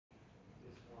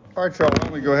All right, y'all, why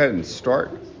don't we go ahead and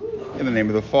start? In the name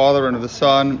of the Father, and of the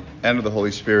Son, and of the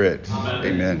Holy Spirit.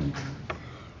 Amen.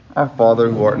 Our Father,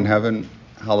 who art in heaven,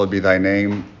 hallowed be thy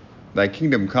name. Thy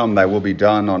kingdom come, thy will be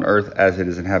done on earth as it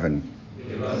is in heaven.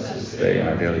 Give us this day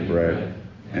our daily bread,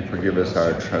 and forgive us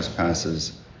our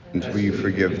trespasses, and we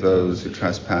forgive those who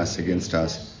trespass against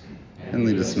us. And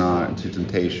lead us not into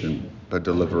temptation, but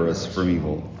deliver us from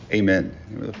evil. Amen.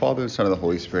 In the name of the Father, the Son, and the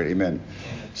Holy Spirit. Amen.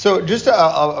 So just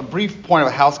a brief point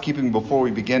of housekeeping before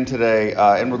we begin today.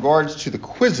 In regards to the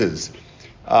quizzes,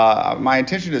 my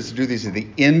intention is to do these at the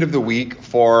end of the week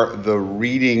for the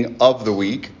reading of the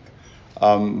week.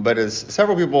 But as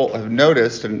several people have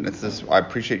noticed, and I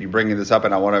appreciate you bringing this up,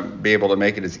 and I want to be able to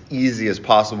make it as easy as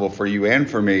possible for you and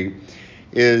for me,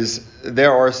 is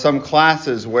there are some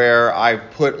classes where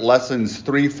I've put lessons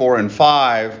 3, 4, and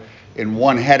 5 in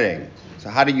one heading. So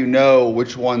how do you know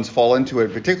which ones fall into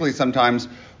it, particularly sometimes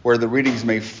where the readings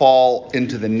may fall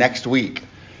into the next week?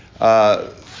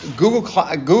 Google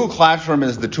Classroom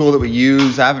is the tool that we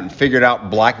use. I haven't figured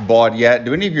out Blackbaud yet.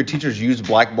 Do any of your teachers use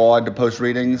Blackbaud to post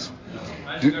readings?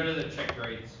 I just go to the check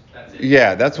grades. That's it.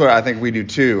 Yeah, that's what I think we do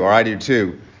too, or I do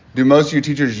too. Do most of your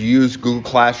teachers use Google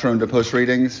Classroom to post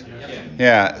readings?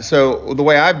 Yeah, so the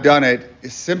way I've done it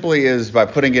simply is by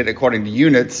putting it according to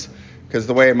units, because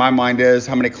the way in my mind is,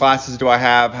 how many classes do I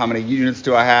have, how many units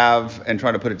do I have, and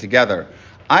trying to put it together.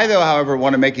 I, though, however,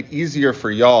 want to make it easier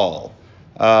for y'all.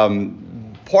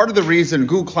 Part of the reason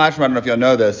Google Classroom, I don't know if y'all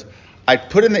know this, I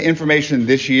put in the information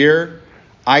this year,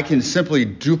 I can simply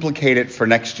duplicate it for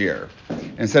next year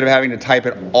instead of having to type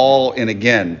it all in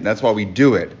again. That's why we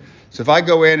do it. So if I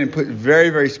go in and put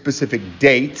very, very specific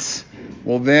dates,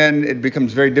 well, then it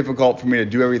becomes very difficult for me to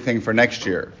do everything for next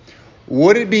year.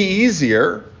 Would it be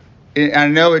easier? And I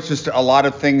know it's just a lot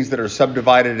of things that are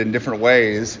subdivided in different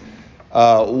ways.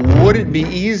 Would it be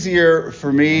easier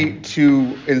for me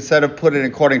to, instead of putting it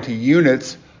according to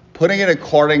units, putting it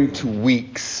according to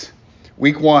weeks?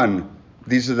 Week 1,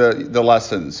 these are the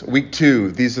lessons. Week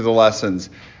 2, these are the lessons.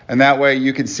 And that way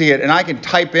you can see it. And I can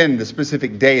type in the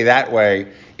specific day that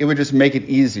way. It would just make it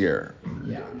easier.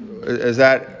 Yeah.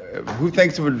 Who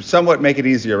thinks it would somewhat make it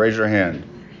easier? Raise your hand.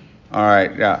 All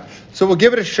right, yeah. So we'll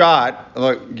give it a shot.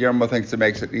 Look, Guillermo thinks it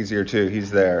makes it easier too.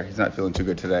 He's there. He's not feeling too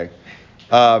good today.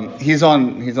 He's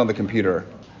on the computer.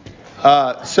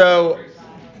 So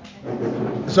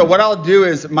what I'll do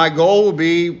is, my goal will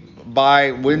be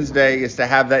by Wednesday is to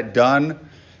have that done,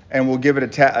 and we'll give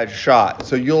it a shot.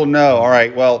 So you'll know, all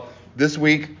right, well, this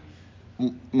week,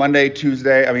 Monday,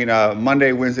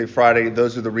 Wednesday, Friday,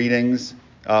 those are the readings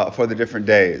for the different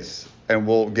days, and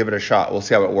we'll give it a shot. We'll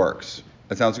see how it works.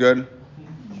 That sounds good?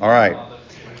 All right.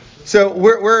 So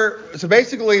so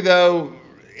basically, though,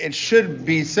 it should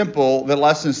be simple that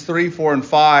lessons 3, 4, and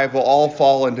 5 will all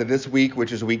fall into this week,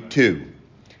 which is week 2.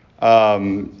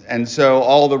 And so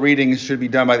all the readings should be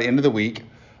done by the end of the week,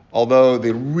 although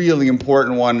the really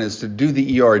important one is to do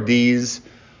the ERDs,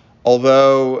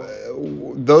 although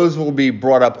those will be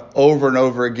brought up over and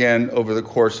over again over the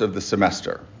course of the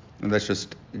semester. And that's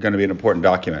just going to be an important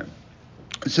document.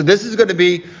 So this is going to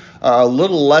be a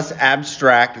little less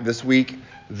abstract this week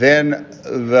than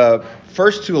the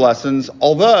first 2 lessons,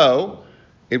 although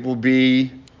it will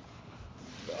be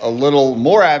a little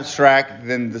more abstract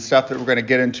than the stuff that we're going to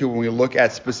get into when we look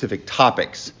at specific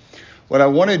topics. What I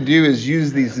want to do is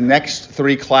use these next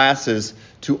 3 classes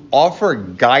to offer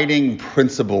guiding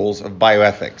principles of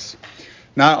bioethics,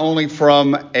 not only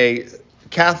from a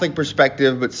Catholic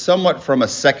perspective, but somewhat from a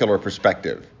secular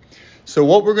perspective. So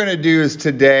what we're going to do is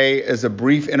today is a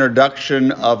brief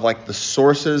introduction of the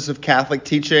sources of Catholic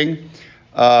teaching,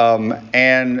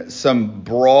 and some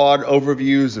broad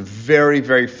overviews of very,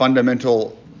 very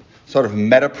fundamental sort of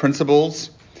meta principles.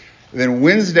 Then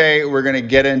Wednesday, we're going to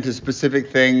get into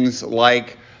specific things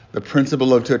like the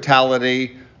principle of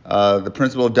totality, the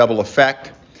principle of double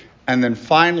effect. And then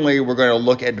finally, we're going to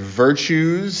look at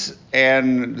virtues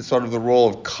and sort of the role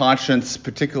of conscience,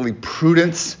 particularly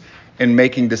prudence, in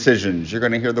making decisions. You're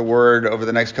going to hear the word over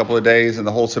the next couple of days and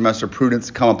the whole semester,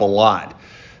 prudence, come up a lot.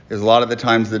 Because a lot of the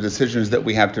times the decisions that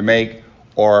we have to make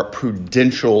are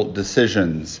prudential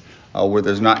decisions, where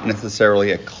there's not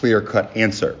necessarily a clear-cut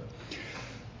answer.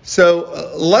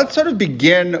 So let's sort of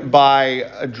begin by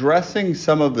addressing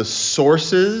some of the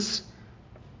sources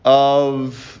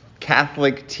of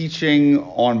Catholic teaching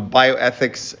on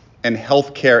bioethics and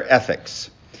healthcare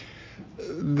ethics.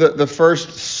 The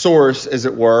first source, as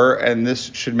it were, and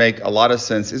this should make a lot of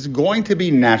sense, is going to be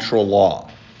natural law,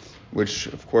 which,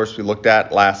 of course, we looked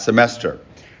at last semester.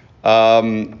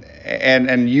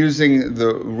 And using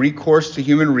the recourse to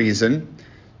human reason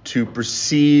to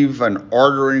perceive an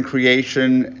order in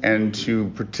creation, and to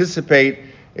participate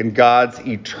in God's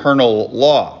eternal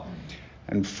law.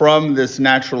 And from this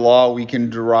natural law, we can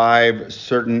derive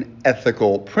certain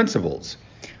ethical principles,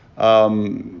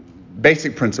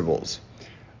 basic principles.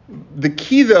 The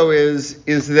key, though, is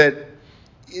that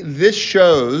this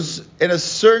shows, in a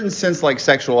certain sense, like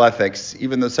sexual ethics,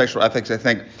 even though sexual ethics, I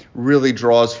think, really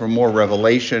draws for more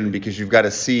revelation, because you've got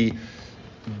to see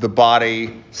the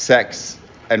body, sex,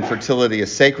 and fertility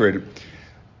as sacred.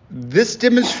 This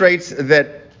demonstrates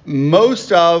that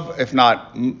most of, if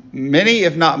not many,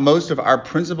 if not most of our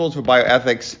principles of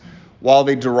bioethics, while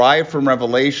they derive from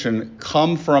revelation,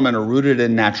 come from and are rooted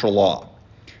in natural law.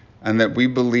 And that we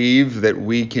believe that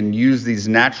we can use these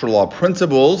natural law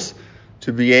principles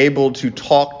to be able to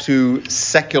talk to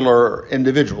secular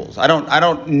individuals. I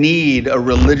don't need a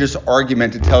religious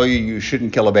argument to tell you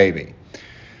shouldn't kill a baby.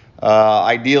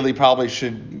 Ideally, probably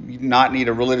should not need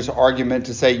a religious argument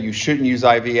to say you shouldn't use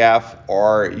IVF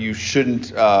or you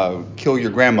shouldn't kill your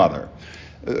grandmother.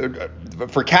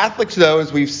 For Catholics, though,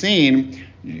 as we've seen,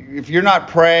 if you're not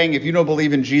praying, if you don't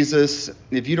believe in Jesus,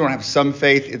 if you don't have some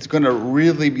faith, it's going to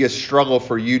really be a struggle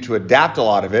for you to adapt a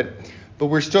lot of it. But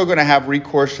we're still going to have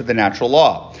recourse to the natural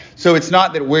law. So it's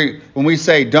not that when we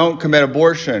say don't commit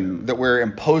abortion, that we're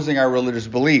imposing our religious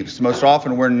beliefs. Most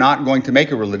often, we're not going to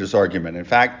make a religious argument. In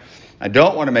fact, I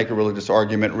don't want to make a religious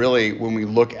argument, really, when we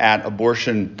look at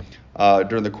abortion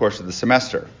during the course of the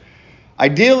semester.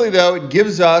 Ideally, though, it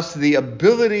gives us the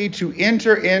ability to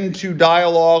enter into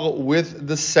dialogue with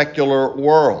the secular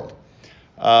world.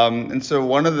 And so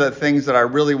one of the things that I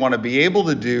really want to be able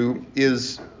to do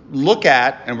is look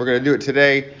at, and we're going to do it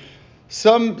today,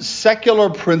 some secular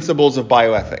principles of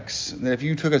bioethics. And if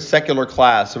you took a secular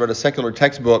class or read a secular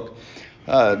textbook,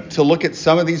 to look at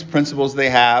some of these principles they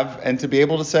have and to be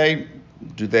able to say,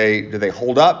 do they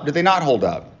hold up? Do they not hold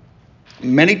up?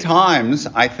 Many times,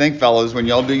 I think, fellows, when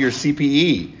y'all do your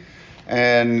CPE,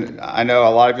 and I know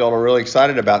a lot of y'all are really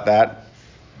excited about that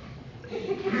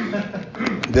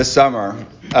this summer,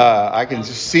 I can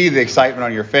just see the excitement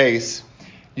on your face.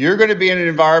 You're going to be in an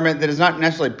environment that is not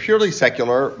necessarily purely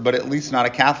secular, but at least not a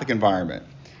Catholic environment.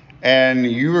 And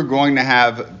you are going to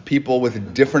have people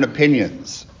with different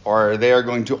opinions, or they are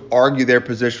going to argue their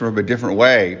position from a different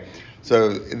way. So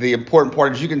the important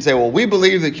part is you can say, well, we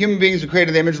believe that human beings are created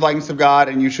in the image and likeness of God,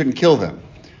 and you shouldn't kill them.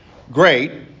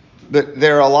 Great. But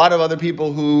there are a lot of other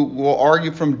people who will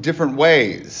argue from different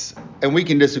ways, and we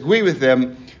can disagree with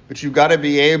them, but you've got to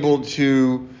be able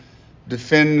to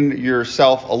defend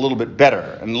yourself a little bit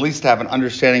better, and at least have an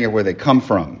understanding of where they come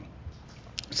from.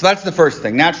 So that's the first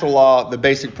thing. Natural law, the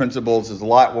basic principles, is a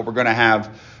lot what we're going to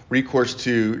have recourse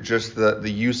to, just the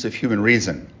use of human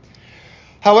reason.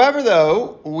 However,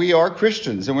 though, we are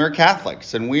Christians and we're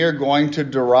Catholics, and we are going to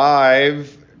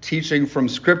derive teaching from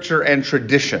Scripture and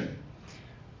tradition.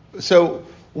 So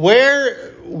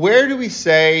where do we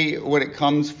say, when it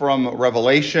comes from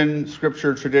revelation,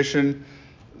 Scripture, tradition,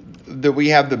 that we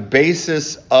have the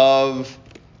basis of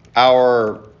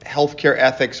our healthcare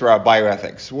ethics or our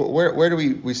bioethics? Where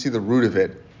do we see the root of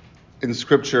it in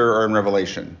Scripture or in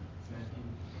Revelation?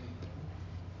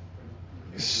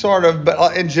 Sort of,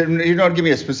 but in general, you don't give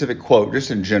me a specific quote, just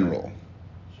in general.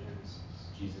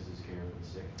 Jesus' care for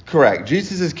the sick. Correct.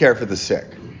 Jesus' care for the sick.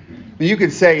 You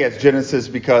could say, yes, Genesis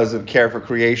because of care for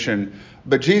creation,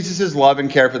 but Jesus' love and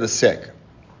care for the sick,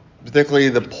 particularly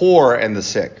the poor and the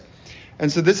sick.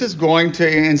 And so this is going to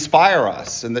inspire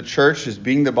us, and the church, as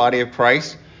being the body of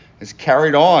Christ, has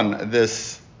carried on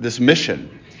this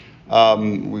mission.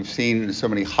 We've seen so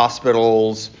many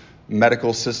hospitals,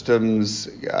 medical systems,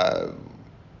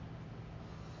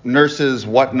 nurses,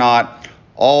 whatnot,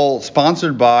 all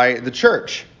sponsored by the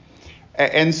church.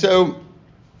 And so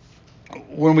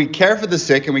when we care for the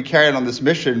sick and we carry on this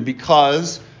mission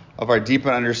because of our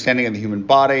deeper understanding of the human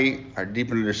body, our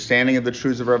deeper understanding of the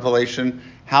truths of Revelation,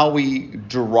 how we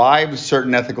derive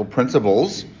certain ethical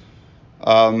principles, is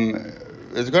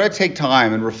going to take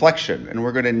time and reflection, and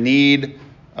we're going to need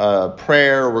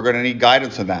prayer, we're going to need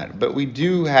guidance on that. But we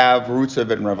do have roots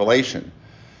of it in Revelation.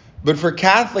 But for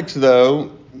Catholics,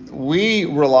 though, we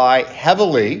rely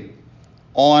heavily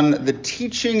on the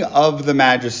teaching of the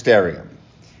magisterium.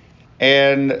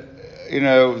 And,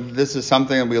 this is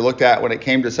something that we looked at when it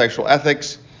came to sexual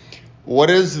ethics. What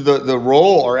is the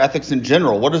role, or ethics in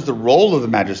general? What is the role of the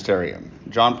magisterium?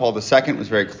 John Paul II was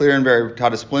very clear in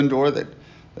Veritatis Splendor that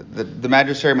the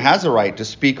magisterium has a right to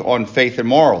speak on faith and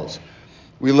morals.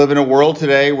 We live in a world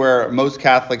today where most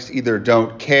Catholics either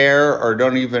don't care or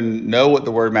don't even know what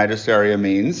the word magisterium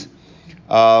means,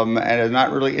 and are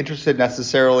not really interested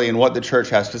necessarily in what the church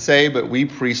has to say, but we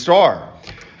priests are.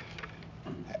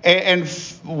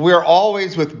 We're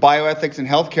always with bioethics and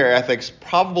healthcare ethics,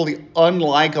 probably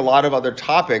unlike a lot of other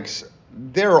topics,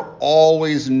 there are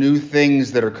always new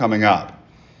things that are coming up.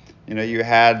 You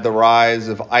had the rise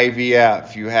of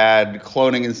IVF, you had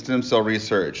cloning and stem cell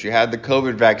research, you had the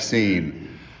COVID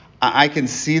vaccine. I can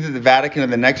see that the Vatican in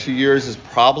the next few years is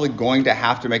probably going to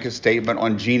have to make a statement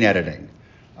on gene editing,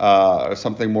 or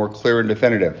something more clear and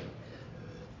definitive.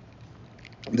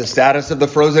 The status of the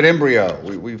frozen embryo.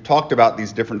 We've talked about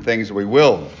these different things, we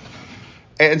will.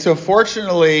 And so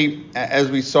fortunately, as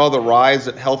we saw the rise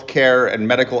of healthcare and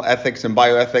medical ethics and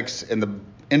bioethics in the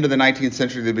end of the 19th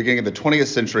century, the beginning of the 20th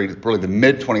century, really the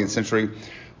mid-20th century,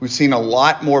 we've seen a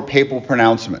lot more papal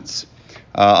pronouncements,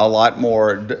 a lot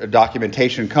more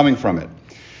documentation coming from it.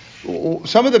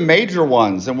 Some of the major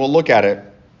ones, and we'll look at it.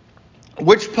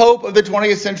 Which pope of the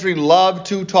 20th century loved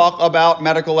to talk about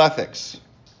medical ethics?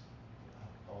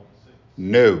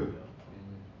 No.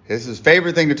 This is his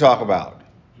favorite thing to talk about.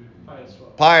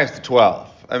 Pius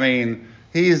XII. I mean,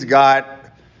 he's got,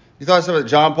 you thought some of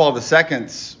John Paul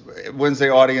II's Wednesday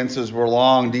audiences were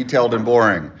long, detailed, and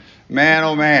boring. Man,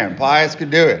 oh man, Pius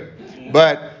could do it.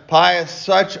 But Pius,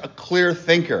 such a clear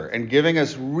thinker and giving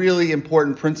us really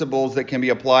important principles that can be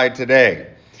applied today.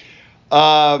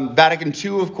 Vatican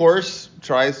II, of course,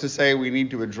 tries to say we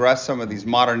need to address some of these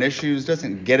modern issues,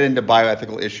 doesn't get into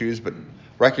bioethical issues, but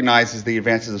recognizes the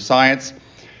advances of science.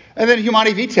 And then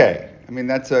Humanae Vitae. I mean,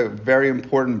 that's a very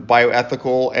important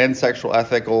bioethical and sexual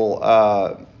ethical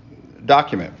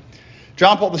document.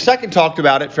 John Paul II talked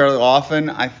about it fairly often.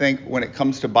 I think when it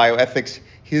comes to bioethics,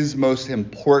 his most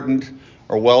important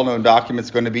or well-known document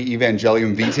is going to be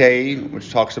Evangelium Vitae,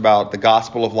 which talks about the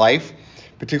gospel of life,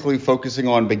 particularly focusing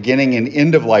on beginning and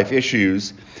end of life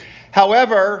issues.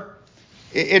 However,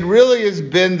 it really has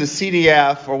been the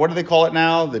CDF, or what do they call it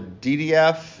now? The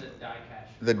DDF?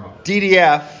 The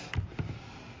DDF.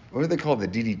 What do they call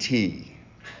it? The DDT?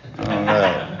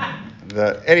 I don't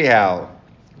know. Anyhow,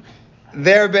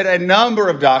 there have been a number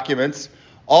of documents,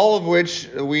 all of which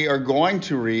we are going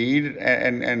to read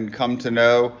and come to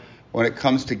know when it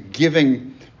comes to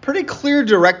giving pretty clear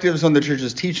directives on the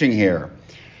church's teaching here.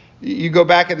 You go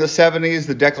back in the 70s,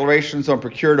 the declarations on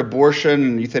procured abortion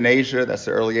and euthanasia, that's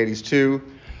the early 80s too.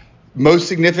 Most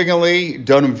significantly,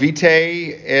 Donum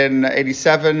Vitae in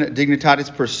 87,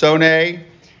 Dignitatis Personae,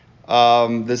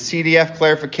 the CDF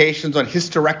clarifications on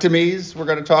hysterectomies we're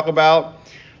going to talk about,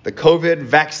 the COVID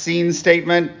vaccine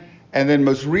statement, and then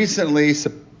most recently,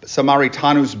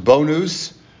 Samaritanus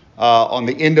Bonus on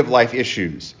the end-of-life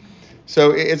issues.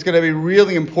 So it's going to be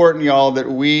really important, y'all, that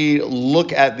we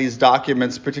look at these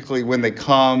documents, particularly when they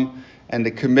come, and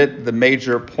to commit the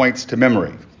major points to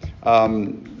memory.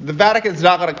 The Vatican's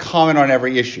not going to comment on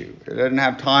every issue. It doesn't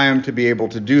have time to be able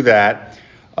to do that.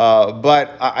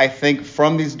 But I think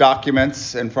from these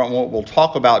documents and from what we'll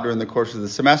talk about during the course of the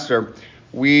semester,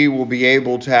 we will be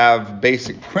able to have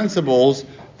basic principles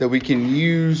that we can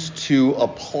use to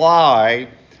apply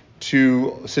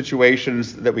to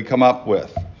situations that we come up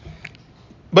with.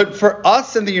 But for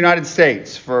us in the United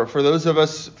States, for those of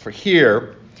us for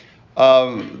here,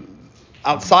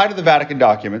 outside of the Vatican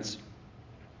documents,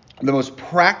 the most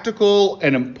practical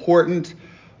and important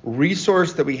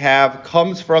resource that we have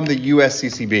comes from the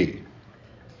USCCB.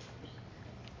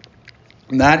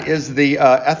 And that is the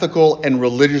Ethical and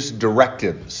Religious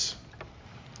Directives,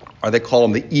 or they call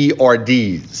them the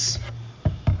ERDs.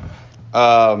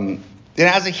 It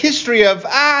has a history of,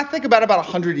 I think about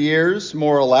 100 years,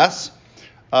 more or less.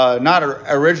 Not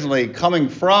originally coming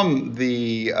from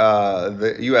the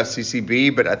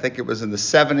USCCB, but I think it was in the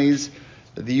 70s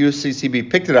that the USCCB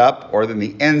picked it up, or then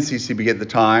the NCCB at the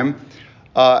time,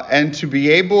 and to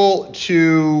be able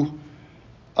to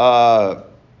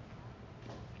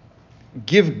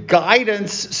give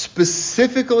guidance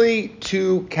specifically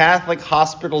to Catholic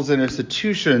hospitals and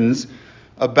institutions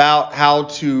about how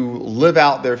to live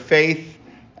out their faith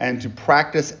and to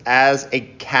practice as a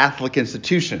Catholic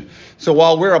institution. So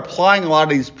while we're applying a lot of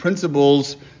these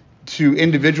principles to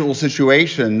individual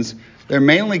situations, they're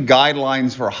mainly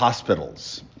guidelines for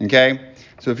hospitals, okay?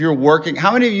 So if you're working,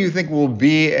 how many of you think will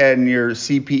be in your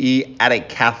CPE at a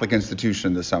Catholic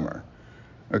institution this summer?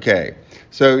 Okay,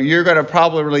 so you're going to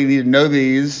probably really need to know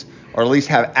these, or at least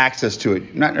have access to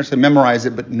it. Not necessarily memorize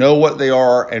it, but know what they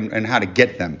are and how to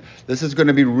get them. This is going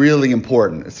to be really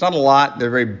important. It's not a lot. They're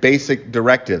very basic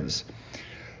directives.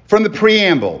 From the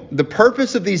preamble, the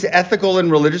purpose of these ethical and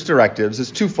religious directives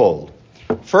is twofold.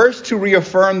 First, to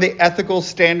reaffirm the ethical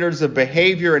standards of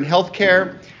behavior in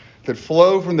healthcare that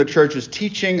flow from the Church's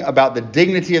teaching about the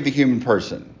dignity of the human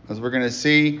person. As we're going to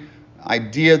see, the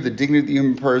idea of the dignity of the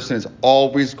human person is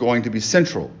always going to be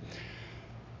central.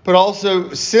 But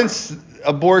also, since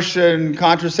abortion,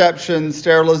 contraception,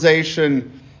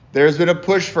 sterilization, there's been a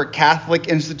push for Catholic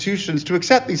institutions to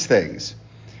accept these things.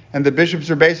 And the bishops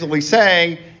are basically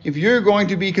saying, if you're going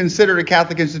to be considered a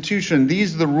Catholic institution,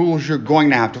 these are the rules you're going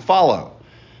to have to follow.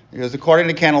 Because according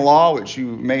to canon law, which you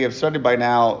may have studied by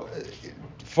now,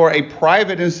 for a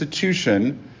private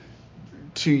institution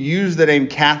to use the name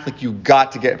Catholic, you've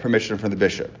got to get permission from the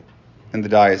bishop in the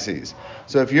diocese.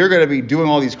 So if you're going to be doing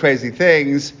all these crazy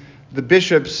things, the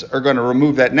bishops are going to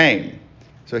remove that name.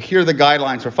 So here are the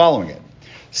guidelines for following it.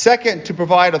 Second, to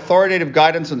provide authoritative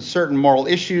guidance on certain moral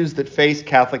issues that face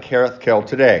Catholic healthcare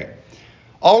today.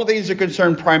 All of these are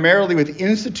concerned primarily with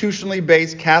institutionally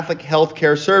based Catholic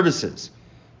healthcare services.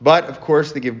 But, of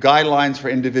course, they give guidelines for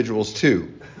individuals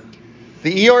too.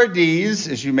 The ERDs,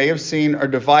 as you may have seen, are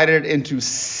divided into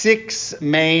 6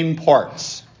 main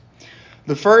parts.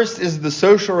 The first is the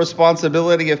social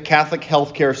responsibility of Catholic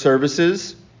healthcare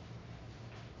services.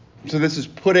 So this is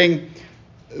putting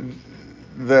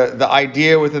the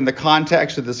idea within the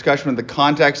context of the discussion in the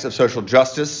context of social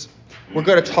justice. We're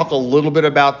going to talk a little bit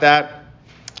about that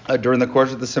during the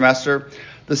course of the semester.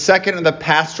 The second are the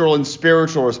pastoral and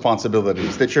spiritual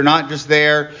responsibilities, that you're not just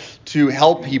there to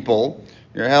help people,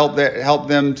 you help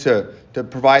them to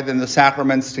provide them the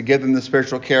sacraments, to give them the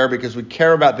spiritual care, because we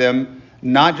care about them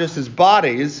not just as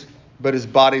bodies, but as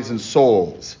bodies and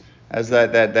souls, as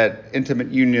that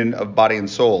intimate union of body and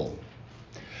soul.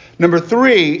 Number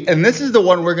 3, and this is the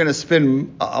one we're going to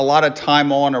spend a lot of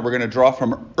time on, or we're going to draw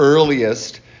from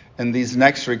earliest in these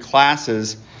next 3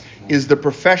 classes, is the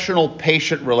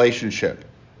professional-patient relationship.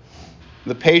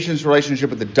 The patient's relationship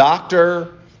with the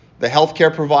doctor, the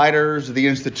healthcare providers, the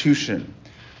institution.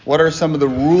 What are some of the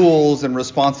rules and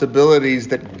responsibilities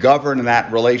that govern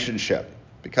that relationship?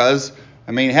 Because,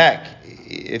 heck,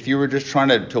 if you were just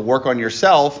trying to work on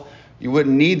yourself, you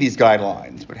wouldn't need these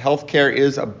guidelines. But healthcare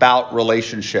is about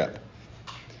relationship.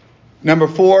 Number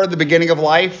 4, the beginning of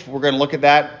life. We're going to look at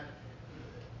that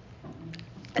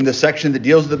in the section that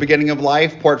deals with the beginning of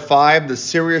life. Part 5, the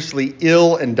seriously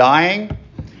ill and dying.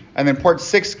 And then part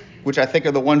 6, which I think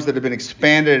are the ones that have been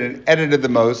expanded and edited the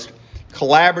most,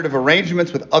 collaborative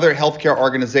arrangements with other healthcare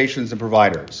organizations and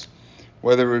providers.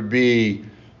 Whether it be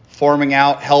farming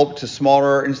out help to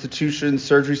smaller institutions,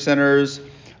 surgery centers,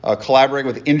 collaborating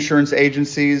with insurance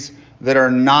agencies that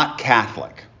are not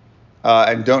Catholic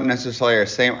and don't necessarily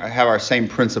have our same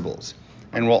principles.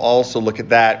 And we'll also look at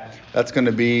that. That's going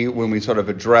to be when we sort of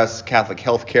address Catholic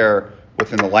healthcare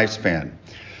within the lifespan.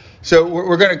 So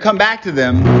we're going to come back to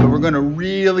them, but we're going to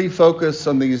really focus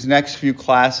on these next few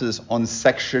classes on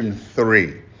section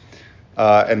 3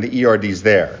 and the ERDs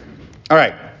there. All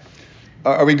right.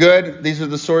 Are we good? These are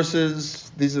the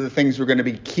sources. These are the things we're going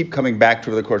to keep coming back to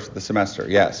over the course of the semester.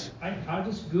 Yes? I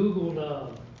just Googled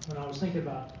when I was thinking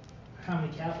about how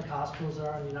many Catholic hospitals there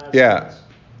are in the United States.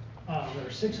 There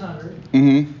are 600.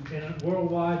 Mm-hmm. And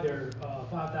worldwide, there are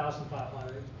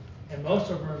 5,500. And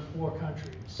most of them are in 4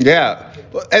 countries. Yeah.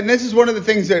 And this is one of the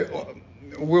things that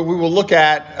we will look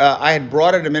at. I had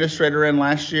brought an administrator in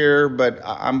last year, but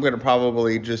I'm going to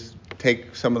probably just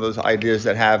take some of those ideas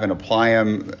that have and apply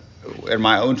them in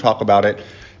my own talk about it,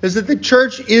 is that the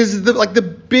church is the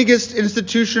biggest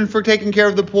institution for taking care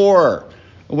of the poor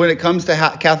when it comes to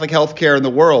Catholic health care in the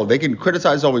world. They can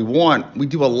criticize all we want. We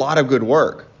do a lot of good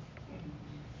work.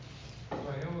 So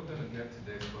I know we're going to get to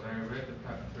this, but I read the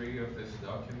part 3 of this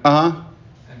document.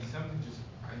 And something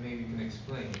maybe you can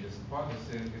explain. This part that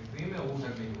says a female who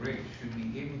has been raped should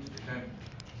be able to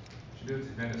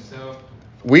defend herself.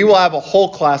 We will have a whole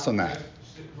class on that.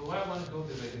 But what I want to go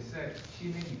to, like I said, she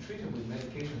may be treated with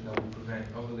medications that will prevent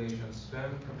ovulation,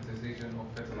 sperm fertilization, or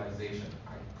fertilization.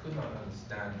 I could not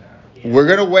understand that. We're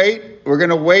going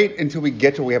to wait until we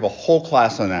get to, we have a whole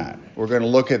class on that. We're going to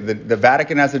look at the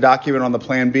Vatican has a document on the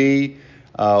Plan B.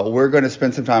 We're going to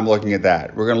spend some time looking at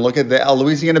that. We're going to look at the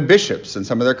Louisiana bishops and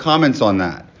some of their comments on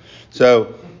that.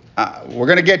 So we're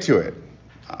going to get to it.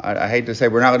 I hate to say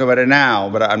we're not going to do it now,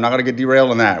 but I'm not going to get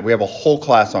derailed on that. We have a whole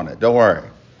class on it. Don't worry.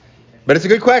 But it's a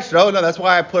good question. Oh, no, that's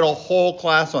why I put a whole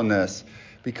class on this,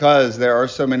 because there are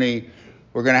so many.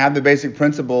 We're going to have the basic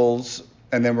principles,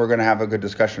 and then we're going to have a good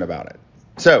discussion about it.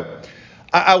 So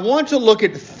I want to look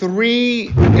at 3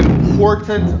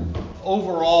 important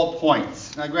overall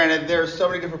points. Now, granted, there are so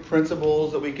many different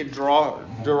principles that we could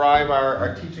derive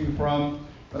our teaching from,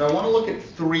 but I want to look at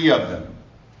 3 of them.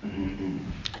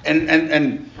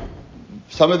 And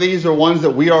some of these are ones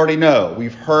that we already know.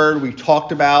 We've heard, we've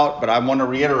talked about, but I want to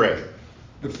reiterate.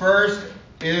 The first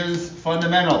is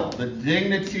fundamental, the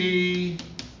dignity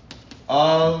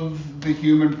of the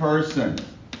human person.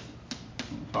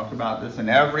 We talked about this in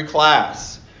every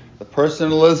class. the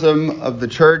personalism of the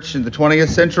church in the 20th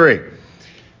century.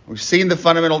 We've seen the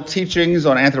fundamental teachings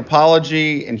on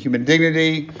anthropology and human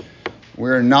dignity.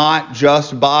 We're not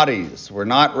just bodies. We're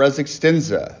not res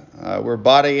extensa. We're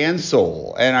body and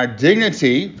soul. And our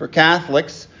dignity for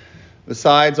Catholics,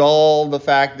 besides all the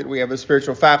fact that we have a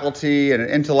spiritual faculty and an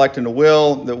intellect and a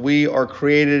will, that we are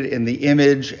created in the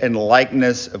image and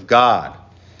likeness of God.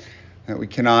 That we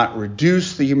cannot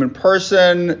reduce the human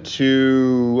person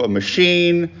to a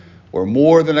machine or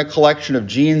more than a collection of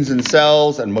genes and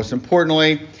cells. And most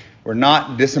importantly, we're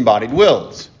not disembodied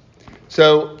wills.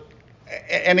 So,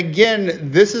 and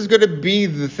again, this is going to be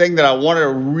the thing that I want to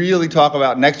really talk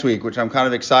about next week, which I'm kind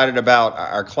of excited about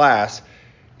our class,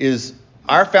 is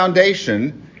our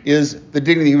foundation is the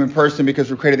dignity of the human person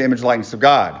because we're created in the image and likeness of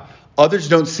God. Others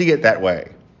don't see it that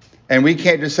way. And we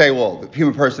can't just say, well, the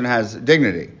human person has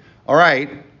dignity. All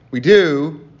right, we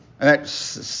do, and that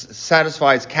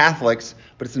satisfies Catholics,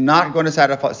 but it's not going to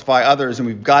satisfy others, and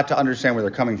we've got to understand where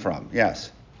they're coming from.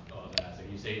 Yes?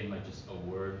 You say it in like just a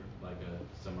word, like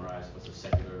a summarize what's a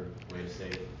secular way to say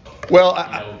it? Well,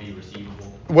 that would be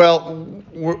receivable. Well,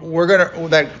 we're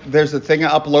gonna there's a thing I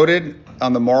uploaded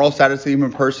on the moral status of the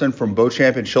human person from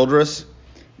Beauchamp and Childress.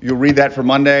 You'll read that for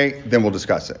Monday, then we'll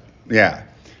discuss it. Yeah,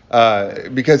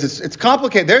 because it's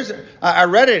complicated. I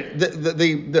read it.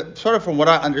 The sort of from what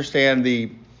I understand, the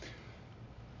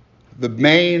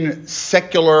main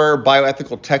secular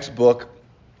bioethical textbook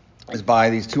is by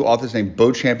these two authors named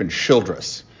Beauchamp and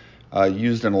Childress,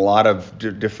 used in a lot of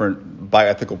different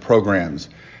bioethical programs.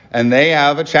 And they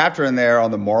have a chapter in there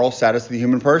on the moral status of the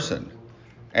human person.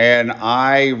 And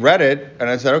I read it, and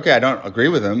I said, okay, I don't agree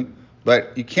with them,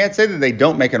 but you can't say that they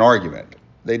don't make an argument.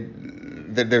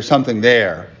 That there's something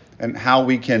there, and how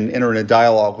we can enter in a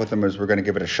dialogue with them is we're going to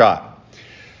give it a shot.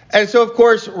 And so, of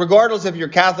course, regardless if you're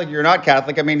Catholic or you're not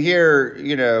Catholic, I mean, here,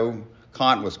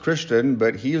 Kant was Christian,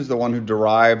 but he is the one who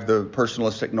derived the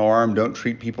personalistic norm, don't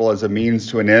treat people as a means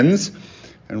to an ends.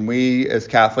 And we, as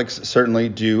Catholics, certainly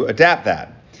do adapt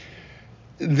that.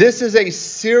 This is a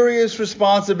serious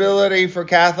responsibility for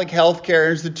Catholic healthcare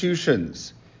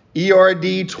institutions.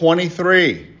 ERD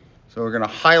 23. So we're going to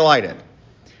highlight it.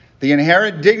 The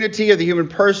inherent dignity of the human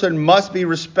person must be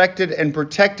respected and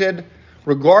protected,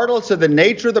 regardless of the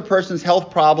nature of the person's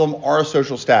health problem or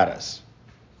social status.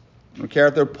 I don't care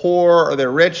if they're poor or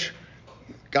they're rich,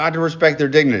 got to respect their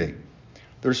dignity.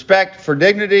 The respect for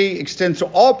dignity extends to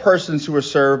all persons who are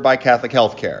served by Catholic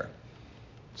healthcare.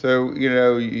 So,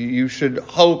 you should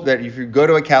hope that if you go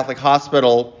to a Catholic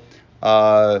hospital,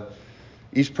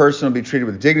 each person will be treated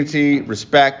with dignity,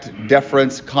 respect,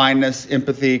 deference, kindness,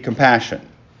 empathy, compassion.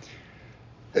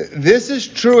 This is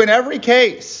true in every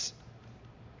case.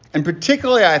 And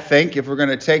particularly, I think, if we're going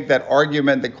to take that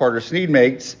argument that Carter Snead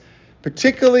makes,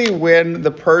 particularly when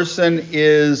the person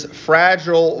is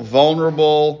fragile,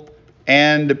 vulnerable,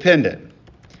 and dependent.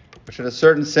 Which in a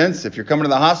certain sense, if you're coming to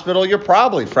the hospital, you're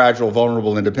probably fragile,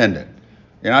 vulnerable, and dependent.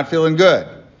 You're not feeling good.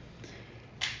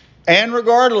 And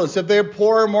regardless, if they're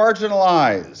poor or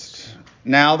marginalized.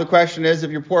 Now the question is,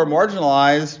 if you're poor or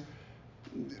marginalized,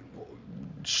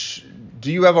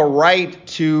 do you have a right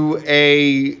to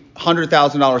a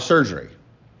 $100,000 surgery?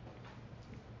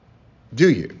 Do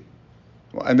you?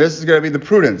 And this is going to be the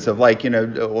prudence of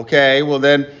okay, well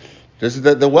then, does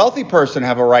the wealthy person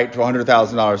have a right to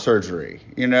 $100,000 surgery?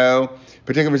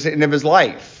 Particularly at the end of his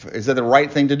life. Is that the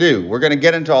right thing to do? We're going to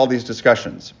get into all these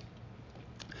discussions.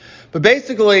 But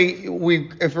basically,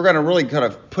 if we're going to really kind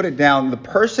of put it down, the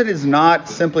person is not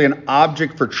simply an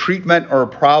object for treatment or a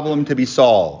problem to be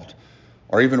solved.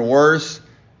 Or even worse,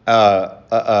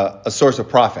 a source of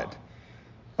profit.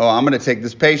 Oh, I'm going to take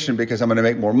this patient because I'm going to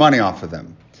make more money off of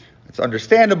them. It's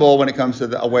understandable when it comes to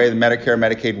the way the Medicare and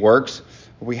Medicaid works.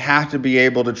 We have to be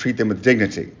able to treat them with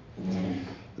dignity.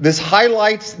 This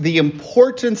highlights the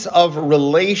importance of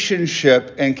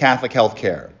relationship in Catholic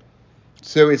healthcare.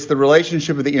 So it's the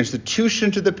relationship of the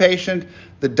institution to the patient,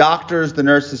 the doctors, the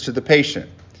nurses to the patient.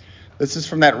 This is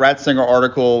from that Ratzinger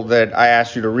article that I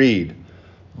asked you to read.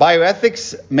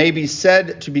 Bioethics may be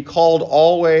said to be called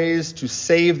always to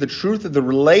save the truth of the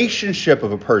relationship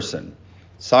of a person,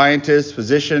 scientist,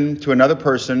 physician, to another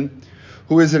person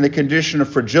who is in a condition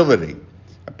of fragility.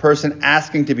 A person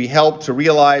asking to be helped to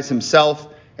realize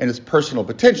himself and his personal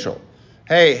potential.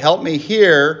 Hey, help me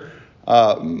here,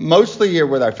 mostly here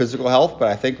with our physical health, but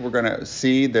I think we're going to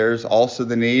see there's also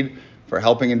the need for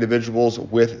helping individuals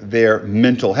with their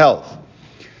mental health.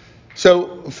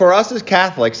 So for us as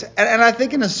Catholics, and I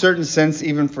think in a certain sense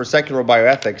even for secular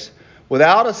bioethics,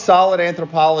 without a solid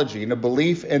anthropology and a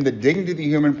belief in the dignity of the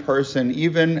human person,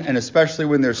 even and especially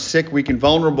when they're sick, weak, and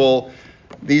vulnerable,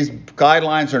 these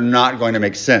guidelines are not going to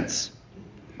make sense.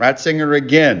 Ratzinger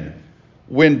again.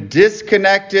 When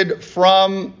disconnected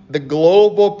from the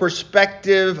global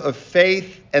perspective of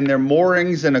faith and their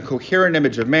moorings in a coherent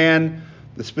image of man,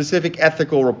 the specific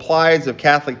ethical replies of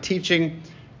Catholic teaching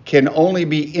can only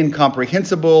be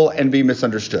incomprehensible and be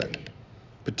misunderstood.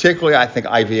 Particularly, I think,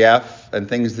 IVF and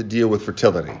things that deal with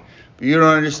fertility. If you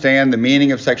don't understand the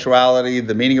meaning of sexuality,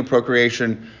 the meaning of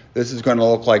procreation, this is going to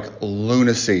look like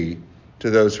lunacy to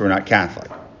those who are not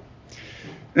Catholic.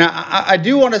 Now, I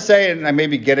do want to say, and I may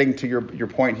be getting to your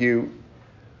point, Hugh,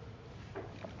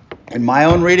 in my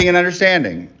own reading and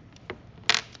understanding,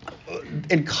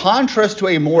 in contrast to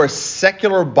a more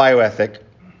secular bioethical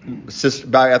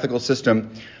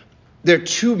system, there are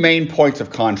two main points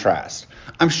of contrast.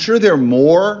 I'm sure there are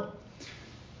more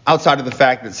outside of the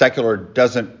fact that secular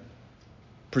doesn't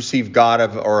perceive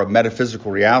God or a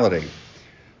metaphysical reality.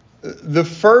 The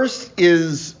first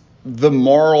is the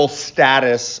moral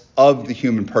status of the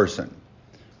human person,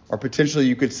 or potentially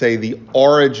you could say the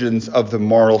origins of the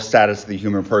moral status of the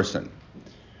human person.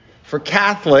 For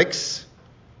Catholics,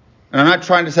 and I'm not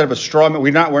trying to set up a straw man,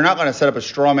 we're not going to set up a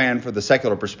straw man for the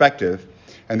secular perspective,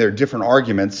 and there are different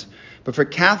arguments, but for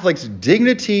Catholics,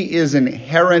 dignity is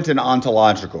inherent and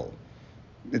ontological.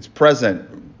 It's present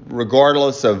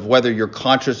regardless of whether you're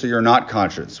conscious or you're not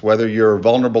conscious, whether you're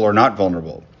vulnerable or not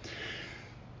vulnerable.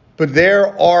 But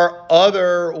there are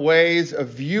other ways of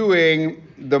viewing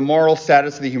the moral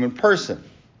status of the human person.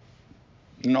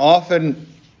 And often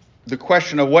the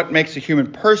question of what makes a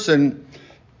human person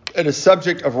is a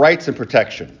subject of rights and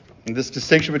protection. And this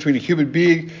distinction between a human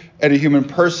being and a human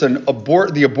person,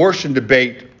 the abortion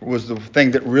debate was the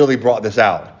thing that really brought this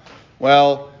out.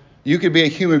 Well, you could be a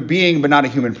human being but not a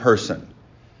human person.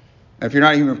 And if you're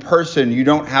not a human person, you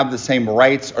don't have the same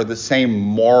rights or the same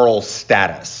moral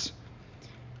status.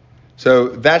 So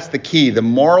that's the key. The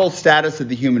moral status of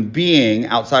the human being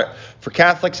outside, for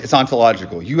Catholics, it's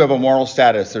ontological. You have a moral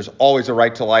status. There's always a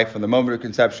right to life from the moment of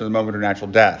conception to the moment of natural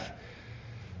death.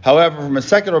 However, from a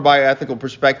secular bioethical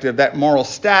perspective, that moral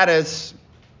status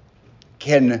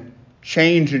can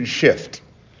change and shift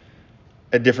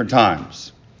at different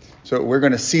times. So we're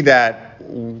going to see that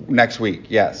next week.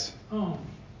 Yes?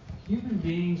 Human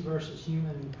beings versus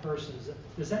human persons.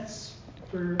 Does that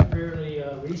fairly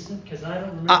recent? Because I don't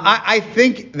remember. I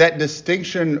think that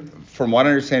distinction, from what I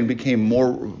understand, became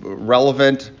more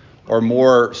relevant or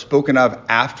more spoken of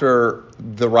after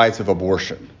the rights of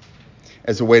abortion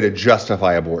as a way to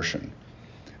justify abortion.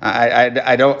 I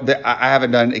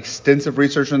haven't done extensive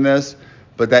research on this,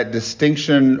 but that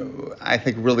distinction, I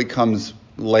think, really comes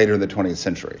later in the 20th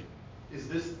century. Is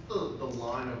this the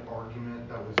line of argument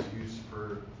that was used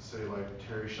for, say, like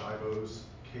Terry Schiavo's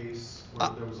case, where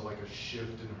there was like a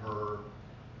shift in her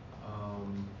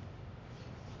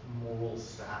moral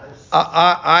status?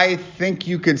 I think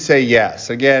you could say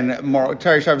yes. Again,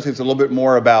 Terry Schiavo says a little bit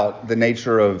more about the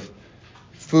nature of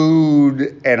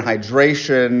food and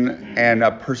hydration and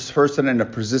a person in a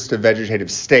persistent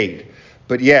vegetative state.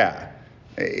 But yeah,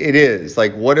 it is.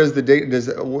 Like, what is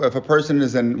if a person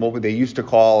is in what they used to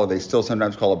call, or they still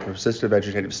sometimes call, a persistent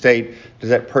vegetative state, does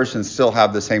that person still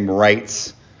have the same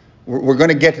rights? We're going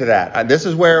to get to that. This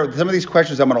is where some of these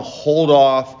questions I'm going to hold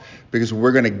off because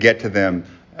we're going to get to them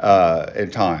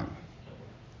in time.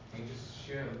 Can you just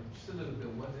share just a little bit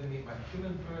what do they mean by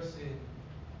human person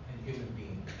and human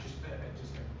being?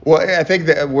 Well, I think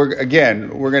that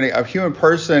a human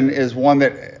person is one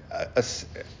that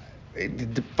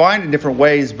defined in different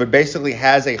ways, but basically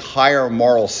has a higher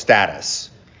moral status.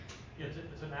 Yeah,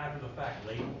 it's an after the fact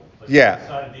label. Like Yeah. We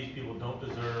decided these people don't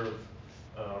deserve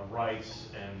rights,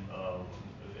 and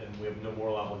we have no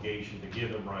moral obligation to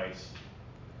give them rights,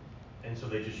 and so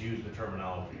they just use the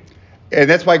terminology. And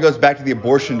that's why it goes back to the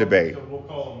abortion debate. So we'll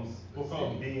call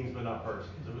them beings, but not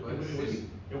persons.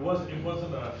 It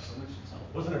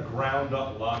wasn't a ground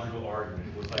up logical argument.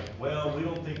 It was like, well, we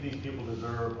don't think these people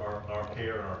deserve our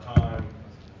care and our time,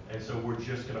 and so we're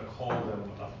just going to call them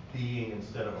a being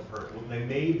instead of a person. They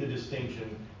made the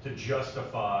distinction to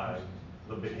justify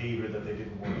the behavior that they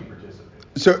didn't want to participate.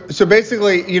 So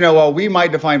basically, while we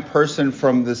might define person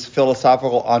from this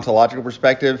philosophical ontological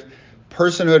perspective,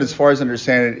 personhood, as far as I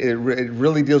understand it, it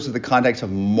really deals with the context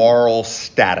of moral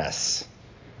status.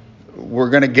 We're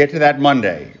going to get to that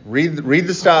Monday. Read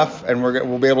the stuff, and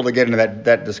we'll be able to get into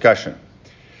that discussion.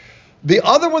 The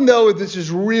other one, though, this is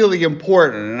really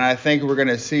important, and I think we're going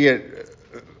to see it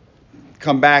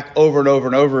come back over and over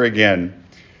and over again.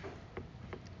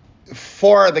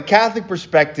 For the Catholic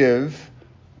perspective,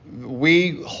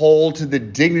 we hold to the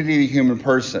dignity of the human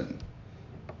person.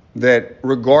 That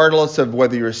regardless of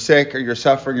whether you're sick or you're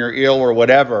suffering or ill or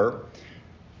whatever,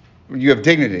 you have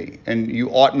dignity, and you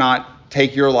ought not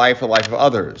take your life or the life of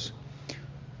others.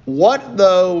 What,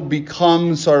 though,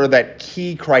 becomes sort of that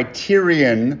key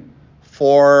criterion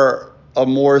for a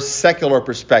more secular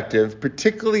perspective,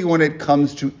 particularly when it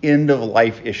comes to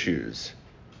end-of-life issues?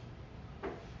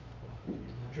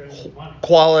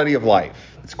 Quality of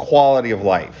life. It's quality of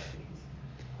life.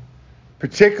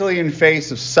 Particularly in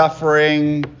face of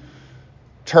suffering,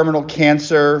 terminal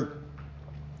cancer.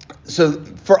 So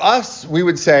for us, we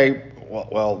would say,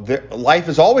 life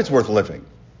is always worth living.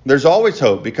 There's always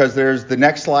hope because there's the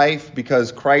next life,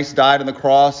 because Christ died on the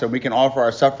cross and we can offer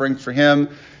our sufferings for him,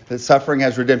 that suffering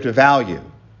has redemptive value.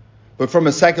 But from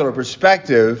a secular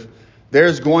perspective,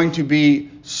 there's going to be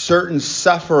certain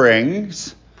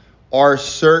sufferings or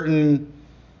certain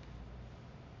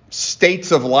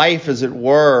states of life, as it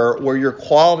were, where your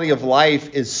quality of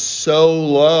life is so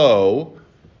low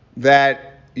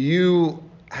that you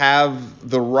have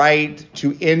the right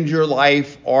to end your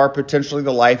life or potentially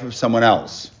the life of someone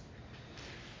else.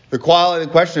 The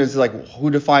question is like,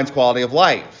 who defines quality of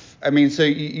life? I mean, so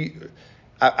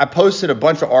I posted a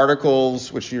bunch of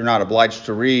articles, which you're not obliged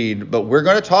to read, but we're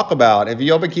going to talk about, have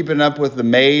you all been keeping up with the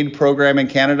MAID program in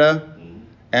Canada?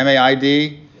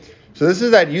 MAID? So this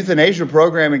is that euthanasia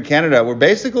program in Canada where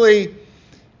basically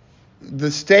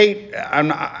the state,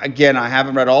 I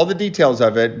haven't read all the details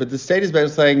of it, but the state is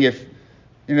basically saying if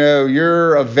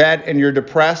you're a vet and you're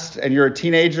depressed and you're a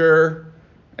teenager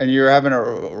and you're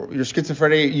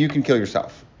schizophrenia, you can kill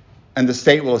yourself. And the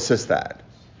state will assist that.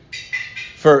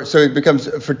 So it becomes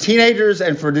for teenagers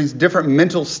and for these different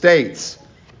mental states.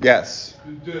 Yes.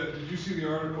 Did you see the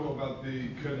article about the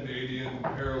Canadian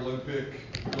Paralympic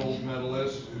gold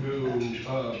medalist who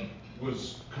filed a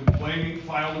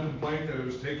complaint that it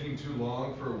was taking too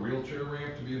long for a wheelchair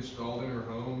ramp to be installed in her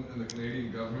home, and the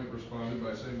Canadian government responded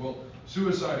by saying, well,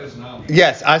 suicide is an option.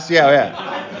 Yes, I see.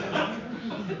 Yeah.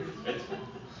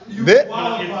 You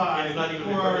qualify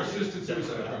for our assisted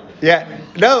suicide program. Yeah.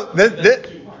 No.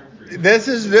 This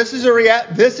is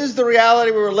the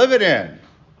reality we're living in.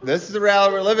 This is the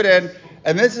reality we're living in.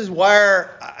 And this is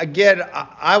where, again,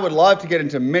 I would love to get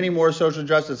into many more social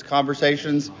justice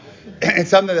conversations. It's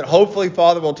something that hopefully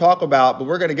Father will talk about, but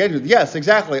we're going to get into. Yes,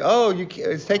 exactly. Oh,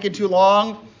 it's taking too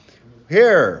long?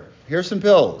 Here's some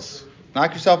pills.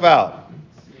 Knock yourself out.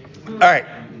 All right.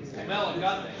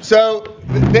 So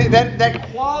that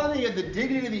quality of the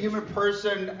dignity of the human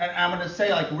person, and I'm going to say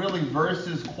really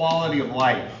versus quality of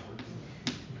life.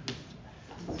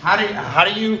 How do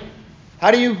you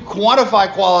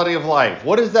quantify quality of life?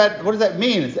 What does that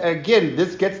mean? Again,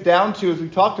 this gets down to, as we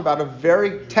talked about, a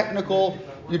very technical,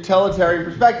 utilitarian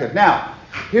perspective. Now,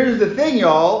 here's the thing,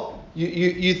 y'all.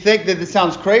 You think that this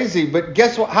sounds crazy, but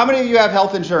guess what? How many of you have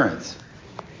health insurance?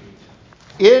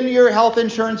 In your health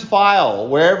insurance file,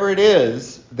 wherever it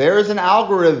is, there is an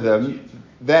algorithm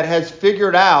that has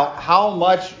figured out how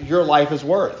much your life is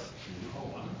worth,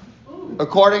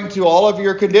 according to all of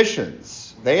your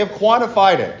conditions. They have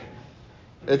quantified it.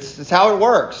 It's how it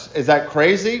works. Is that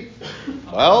crazy?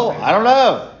 Well, I don't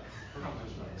know.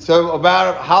 So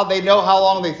about how they know how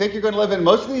long they think you're going to live in.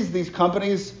 Most of these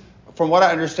companies, from what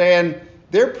I understand,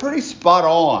 they're pretty spot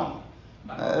on.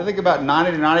 I think about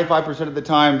 90 to 95% of the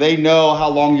time, they know how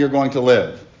long you're going to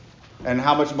live and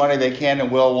how much money they can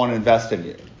and will want to invest in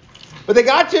you. But they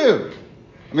got to.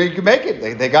 I mean, you can make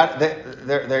it. They got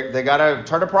to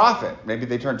turn a profit. Maybe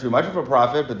they turn too much of a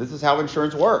profit, but this is how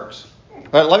insurance works.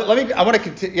 But I want to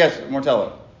continue. Yes,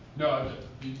 Martello. No,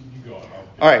 you go on.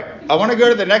 All right. I want to go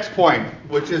to the next point,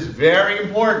 which is very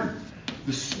important.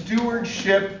 The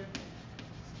stewardship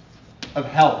of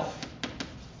health.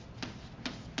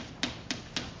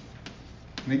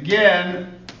 And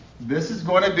again, this is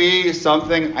going to be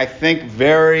something I think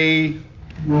very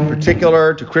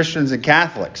particular to Christians and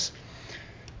Catholics.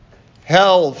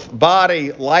 Health,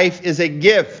 body, life is a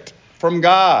gift from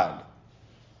God.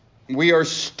 We are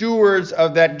stewards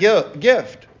of that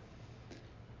gift.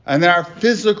 And that our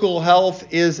physical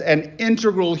health is an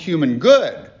integral human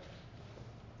good.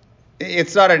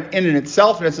 It's not an end in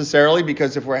itself necessarily,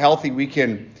 because if we're healthy, we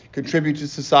can contribute to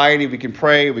society, we can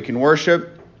pray, we can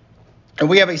worship. And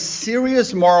we have a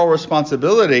serious moral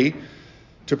responsibility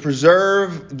to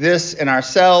preserve this in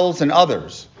ourselves and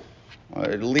others.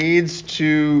 It leads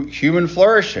to human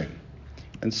flourishing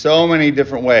in so many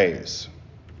different ways.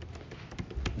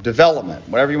 Development,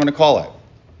 whatever you want to call it.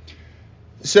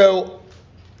 So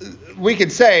we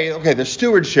could say, okay, the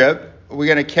stewardship, we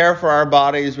got to care for our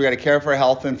bodies, we got to care for our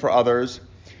health and for others.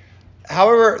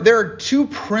 However, there are two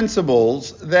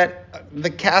principles that the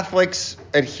Catholics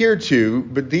adhere to,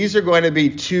 but these are going to be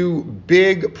two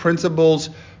big principles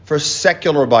for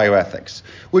secular bioethics,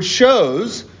 which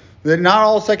shows that not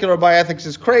all secular bioethics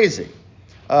is crazy.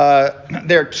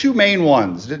 There are two main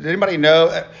ones. Did anybody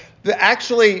know?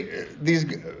 Actually,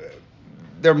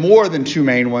 there are more than two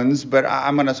main ones, but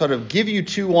I'm going to sort of give you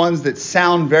two ones that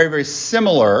sound very, very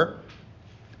similar,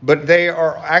 but they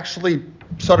are actually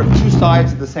sort of two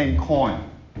sides of the same coin.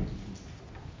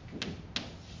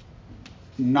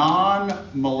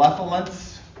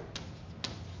 Non-malevolence.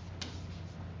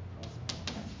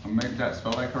 Maybe did I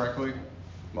spell that correctly?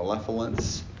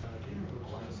 Malevolence.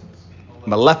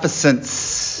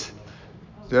 Maleficence.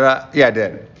 Did I? Yeah, I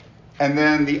did. And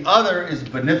then the other is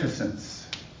beneficence.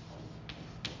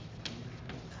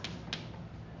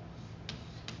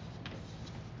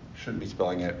 Shouldn't be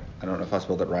spelling it. I don't know if I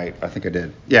spelled it right. I think I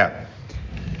did. Yeah.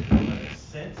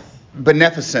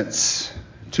 Beneficence.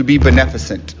 To be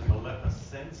beneficent.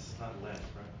 Maleficence, not less,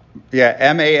 right?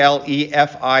 Yeah, Maleficence. Change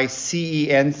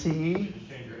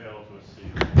your L to a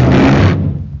C.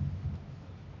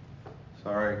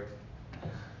 Sorry.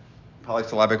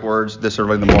 Polysyllabic words this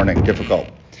early in the morning. Difficult.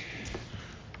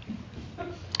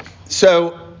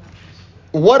 So,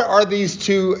 what are these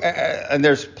two? And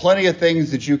there's plenty of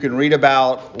things that you can read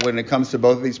about when it comes to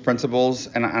both of these principles.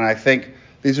 And I think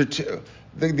these are two.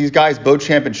 These guys,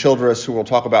 Beauchamp and Childress, who we'll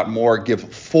talk about more,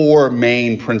 give four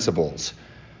main principles.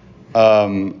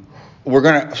 We're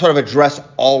going to sort of address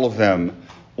all of them.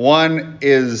 One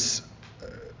is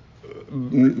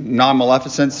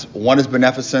non-maleficence. One is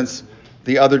beneficence.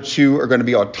 The other two are going to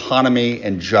be autonomy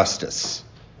and justice.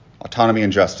 Autonomy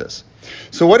and justice.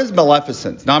 So what is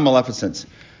maleficence? Non-maleficence.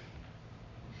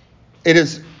 It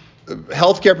is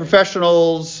healthcare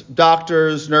professionals,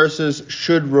 doctors, nurses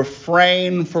should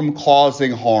refrain from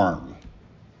causing harm.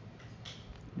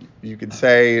 You could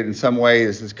say in some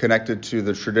ways this is connected to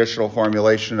the traditional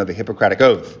formulation of the Hippocratic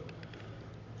Oath.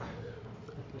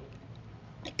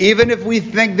 Even if we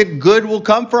think that good will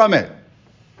come from it,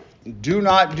 do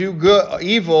not do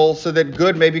evil so that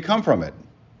good may become from it.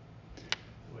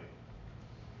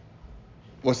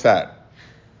 What's that?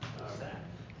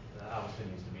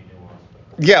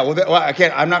 Yeah, I'm not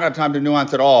going to have time to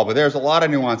nuance at all, but there's a lot of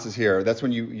nuances here. That's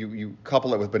when you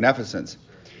couple it with beneficence.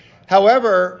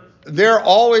 However, they're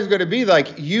always going to be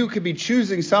like, you could be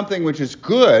choosing something which is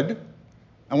good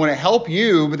and want to help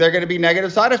you, but there are going to be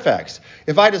negative side effects.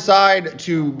 If I decide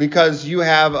to, because you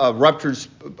have a ruptured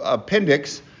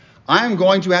appendix, I'm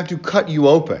going to have to cut you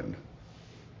open.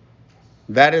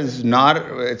 That is not,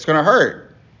 it's going to hurt.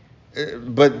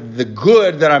 But the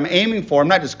good that I'm aiming for, I'm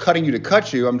not just cutting you to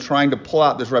cut you, I'm trying to pull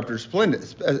out this ruptured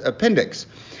appendix.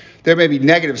 There may be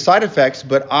negative side effects,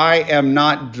 but I am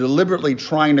not deliberately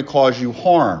trying to cause you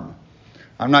harm.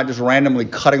 I'm not just randomly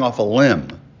cutting off a limb.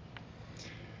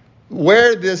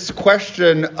 Where this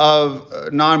question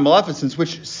of non-maleficence,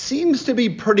 which seems to be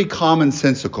pretty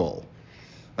commonsensical,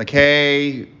 like,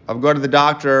 hey, I'm going to the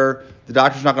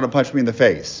doctor's not going to punch me in the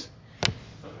face,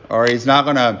 or he's not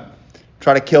going to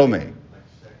try to kill me.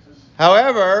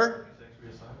 However,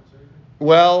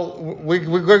 well, we're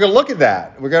going to look at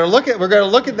that. We're going to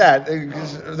look at that.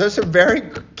 There's some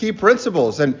very key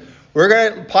principles, and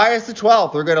Pius XII.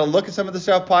 We're going to look at some of the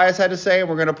stuff Pius had to say, and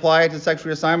we're going to apply it to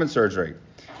sexual reassignment surgery.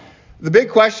 The big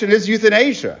question is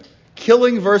euthanasia,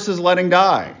 killing versus letting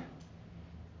die.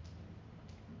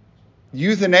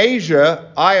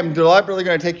 Euthanasia, I am deliberately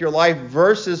going to take your life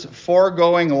versus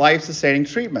foregoing life-sustaining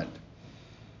treatment.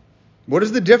 What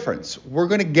is the difference? We're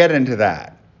going to get into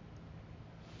that.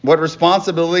 What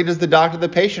responsibility does the doctor the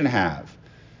patient have?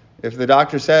 If the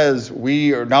doctor says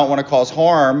we don't want to cause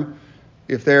harm,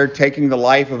 if they're taking the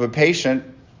life of a patient,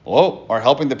 or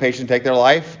helping the patient take their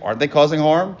life, aren't they causing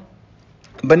harm?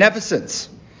 Beneficence.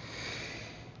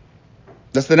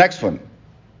 That's the next one.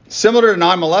 Similar to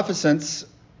non-maleficence,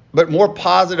 but more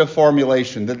positive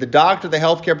formulation, that the doctor, the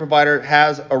healthcare provider,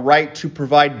 has a right to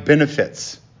provide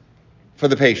benefits for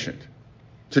the patient,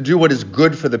 to do what is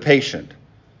good for the patient.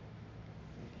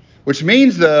 Which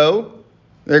means, though,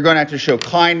 they're going to have to show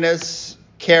kindness,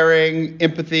 caring,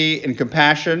 empathy, and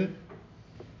compassion.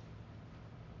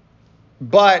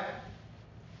 But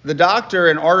the doctor,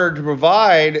 in order to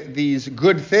provide these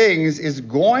good things, is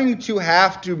going to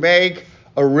have to make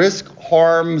a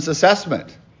risk-harms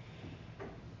assessment.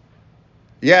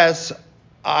 Yes,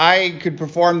 I could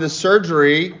perform this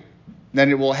surgery,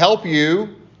 then it will help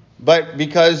you, but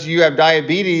because you have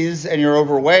diabetes and you're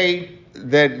overweight,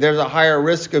 that there's a higher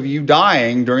risk of you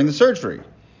dying during the surgery.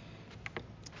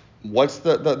 What's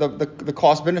the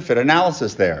cost-benefit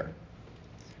analysis there?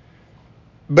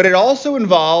 But it also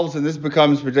involves, and this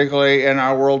becomes particularly in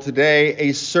our world today,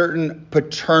 a certain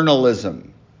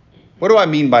paternalism. What do I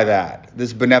mean by that?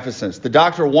 This beneficence. The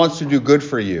doctor wants to do good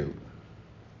for you.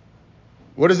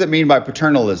 What does it mean by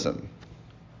paternalism?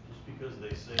 Just because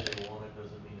they say they want it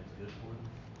doesn't mean it's good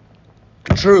for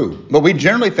them. True, but we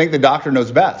generally think the doctor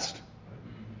knows best.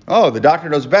 Oh, the doctor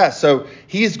knows best. So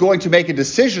he's going to make a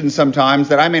decision sometimes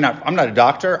that I'm not a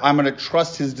doctor, I'm going to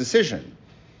trust his decision.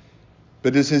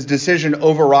 But does his decision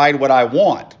override what I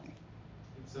want?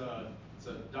 It's a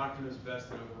doctor knows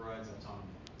best that overrides autonomy.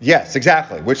 Yes,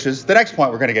 exactly, which is the next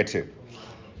point we're going to get to.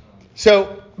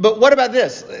 So, but what about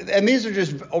this? And these are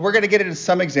just, we're going to get into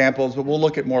some examples, but we'll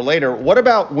look at more later. What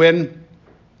about when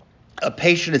a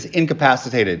patient is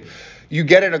incapacitated? You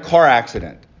get in a car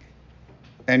accident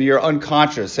and you're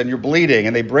unconscious and you're bleeding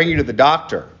and they bring you to the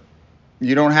doctor.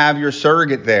 You don't have your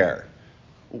surrogate there.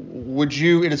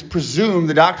 It is presumed,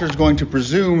 the doctor is going to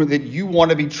presume that you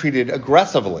want to be treated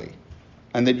aggressively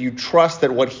and that you trust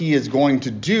that what he is going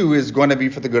to do is going to be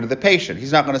for the good of the patient.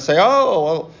 He's not going to say, oh,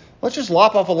 well, let's just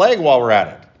lop off a leg while we're at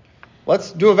it.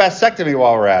 Let's do a vasectomy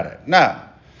while we're at it. No.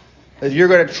 You're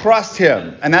going to trust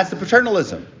him. And that's the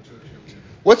paternalism.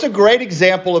 What's a great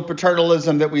example of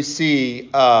paternalism that we see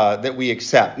that we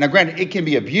accept? Now, granted, it can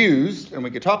be abused, and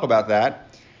we could talk about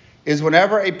that, is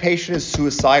whenever a patient is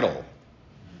suicidal,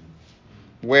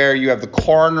 where you have the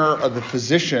coroner or the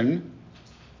physician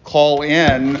call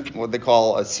in what they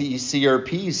call a CEC or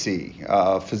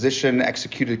PEC,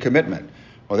 physician-executed commitment.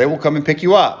 Well, they will come and pick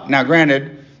you up. Now,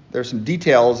 granted, there's some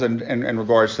details in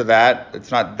regards to that.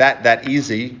 It's not that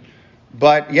easy.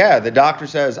 But, yeah, the doctor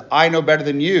says, I know better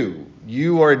than you.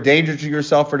 You are a danger to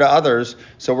yourself or to others,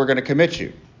 so we're going to commit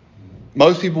you.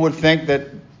 Most people would think that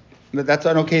that's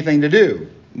an okay thing to do.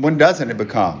 When doesn't it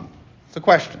become? It's a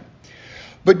question.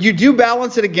 But you do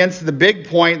balance it against the big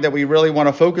point that we really want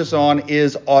to focus on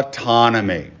is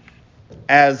autonomy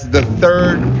as the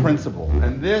third principle.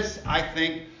 And this, I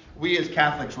think, we as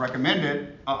Catholics recommend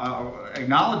it,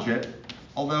 acknowledge it,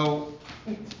 although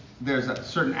there's a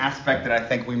certain aspect that I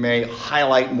think we may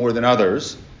highlight more than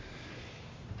others.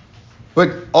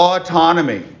 But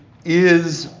autonomy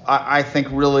is, I think,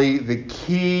 really the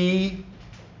key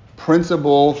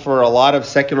principle for a lot of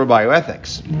secular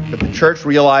bioethics, that the church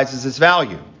realizes its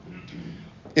value.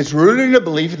 It's rooted in a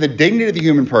belief in the dignity of the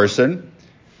human person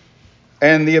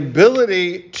and the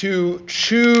ability to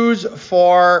choose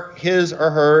for his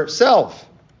or herself.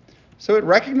 So it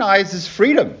recognizes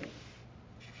freedom,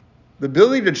 the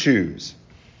ability to choose,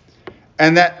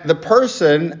 and that the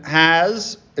person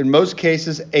has, in most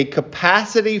cases, a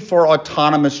capacity for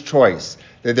autonomous choice,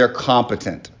 that they're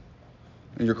competent.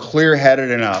 And you're clear-headed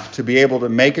enough to be able to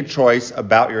make a choice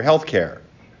about your health care.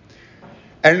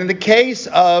 And in the case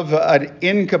of an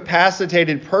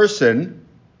incapacitated person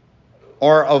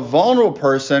or a vulnerable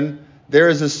person, there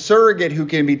is a surrogate who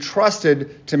can be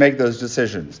trusted to make those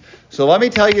decisions. So let me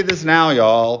tell you this now,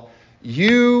 y'all.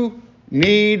 You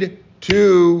need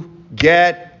to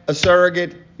get a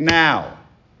surrogate now.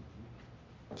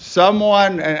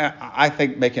 Someone, I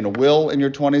think making a will in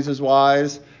your 20s is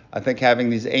wise. I think having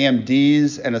these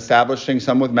AMDs and establishing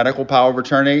some with medical power of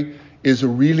attorney is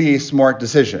really a smart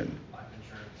decision.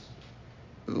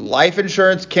 Life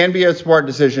insurance can be a smart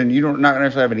decision. You don't not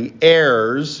necessarily have any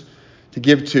heirs to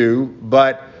give to,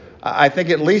 but I think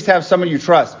at least have someone you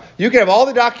trust. You can have all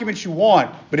the documents you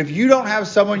want, but if you don't have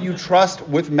someone you trust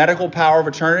with medical power of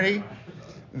attorney,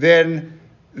 then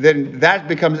that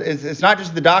becomes, it's not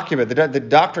just the document. The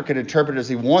doctor can interpret it as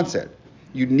he wants it.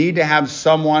 You need to have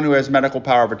someone who has medical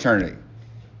power of attorney.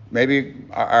 Maybe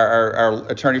our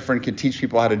attorney friend can teach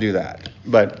people how to do that.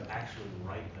 But Actually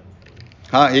write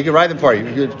them. He can write them for you.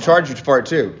 He can charge you for it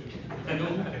too. We have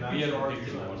a particular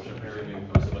one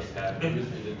that most of us have. Is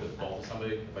it default to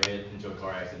somebody? If I get into a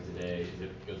car accident today, is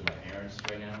it go to my parents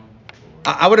right now?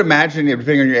 I would imagine,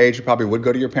 depending on your age, you probably would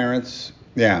go to your parents.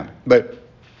 Yeah, but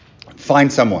find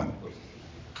someone.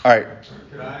 All right.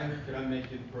 Could I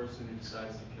make you the person who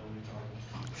decides to kill me,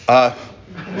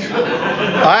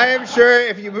 I am sure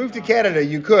if you moved to Canada,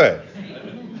 you could.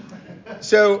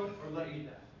 So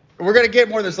we're going to get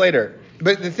more of this later.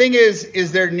 But the thing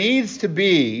is there needs to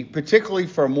be, particularly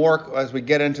for more, as we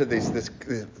get into this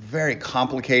very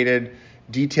complicated,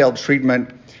 detailed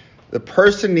treatment, the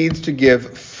person needs to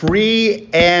give free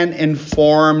and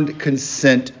informed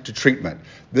consent to treatment.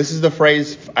 This is the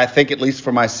phrase, I think, at least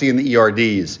from I see in the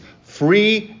ERDs.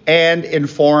 Free and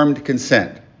informed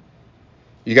consent.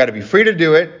 You got to be free to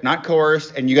do it, not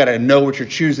coerced, and you got to know what you're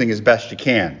choosing as best you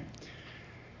can.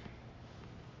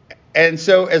 And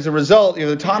so as a result of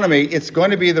autonomy, it's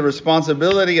going to be the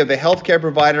responsibility of the healthcare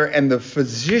provider and the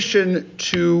physician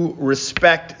to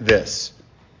respect this.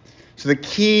 So the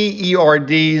key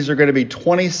ERDs are going to be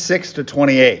 26 to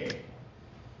 28.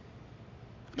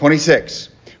 26.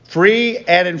 Free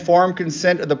and informed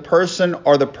consent of the person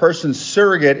or the person's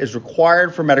surrogate is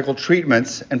required for medical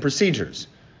treatments and procedures,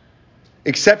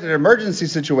 except in an emergency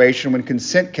situation when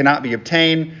consent cannot be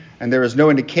obtained and there is no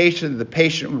indication that the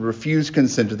patient would refuse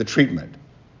consent to the treatment.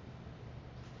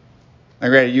 Now,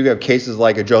 granted, you have cases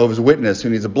like a Jehovah's Witness who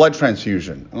needs a blood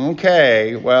transfusion.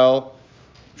 Okay, well,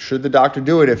 should the doctor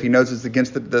do it if he knows it's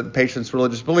against the patient's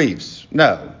religious beliefs?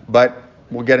 No, but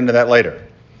we'll get into that later.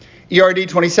 ERD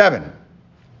 27.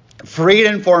 Free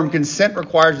and informed consent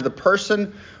requires that the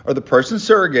person or the person's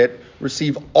surrogate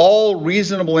receive all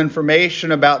reasonable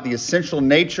information about the essential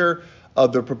nature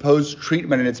of the proposed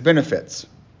treatment and its benefits,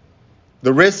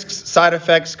 the risks, side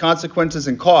effects, consequences,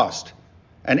 and cost,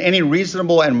 and any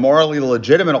reasonable and morally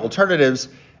legitimate alternatives,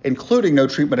 including no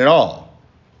treatment at all.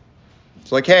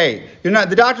 It's like, hey,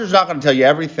 the doctor's not going to tell you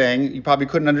everything. You probably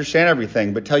couldn't understand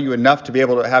everything, but tell you enough to be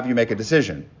able to have you make a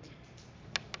decision.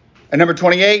 And number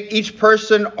 28, each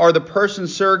person or the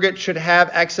person's surrogate should have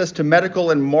access to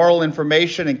medical and moral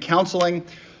information and counseling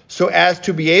so as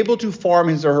to be able to form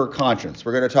his or her conscience.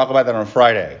 We're going to talk about that on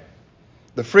Friday.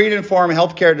 The free and informed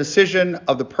healthcare decision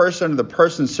of the person or the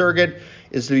person's surrogate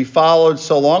is to be followed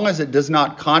so long as it does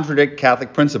not contradict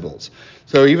Catholic principles.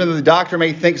 So even though the doctor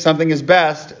may think something is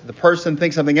best, the person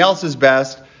thinks something else is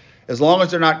best, as long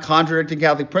as they're not contradicting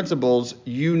Catholic principles,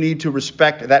 you need to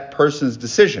respect that person's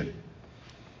decision.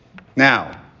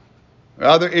 Now,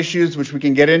 other issues which we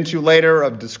can get into later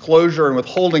of disclosure and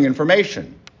withholding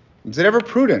information. Is it ever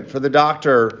prudent for the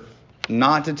doctor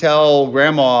not to tell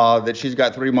grandma that she's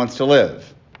got 3 months to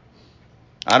live?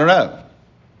 I don't know.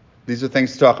 These are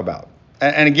things to talk about.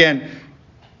 And again,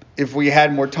 if we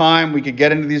had more time, we could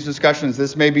get into these discussions.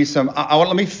 This may be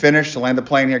let me finish to land the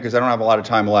plane here because I don't have a lot of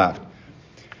time left.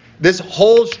 This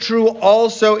holds true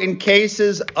also in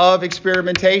cases of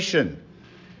experimentation.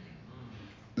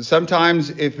 Sometimes,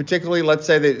 if particularly, let's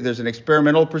say that there's an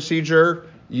experimental procedure,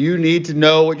 you need to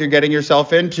know what you're getting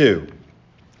yourself into,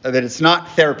 that it's not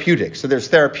therapeutic. So there's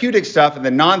therapeutic stuff and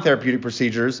then non-therapeutic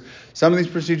procedures. Some of these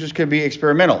procedures could be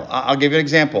experimental. I'll give you an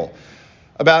example.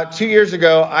 About 2 years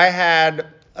ago, I had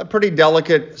a pretty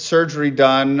delicate surgery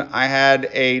done. I had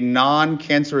a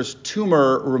non-cancerous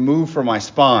tumor removed from my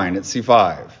spine at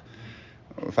C5.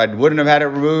 If I wouldn't have had it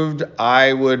removed,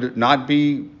 I would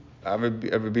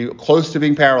be close to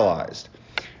being paralyzed.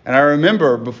 And I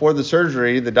remember before the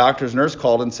surgery, the doctor's nurse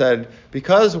called and said,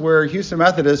 because we're Houston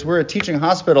Methodist, we're a teaching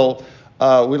hospital,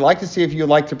 we'd like to see if you'd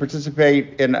like to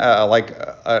participate in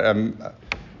a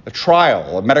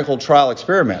trial, a medical trial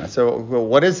experiment. I said, well,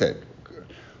 what is it?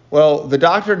 Well,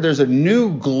 there's a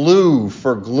new glue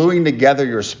for gluing together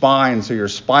your spine so your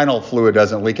spinal fluid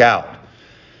doesn't leak out.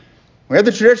 We have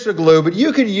the traditional glue, but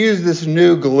you could use this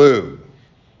new glue.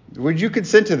 Would you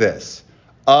consent to this?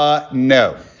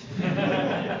 No.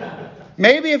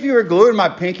 Maybe if you were gluing my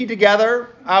pinky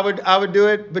together, I would do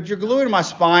it, but you're gluing my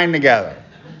spine together.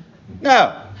 No.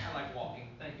 I like walking.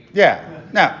 Thank you. Yeah.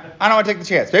 No. I don't want to take the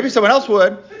chance. Maybe someone else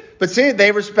would. But see,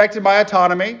 they respected my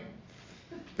autonomy.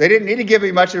 They didn't need to give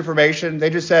me much information. They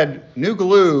just said, new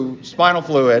glue, spinal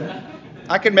fluid.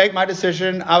 I can make my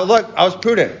decision. I was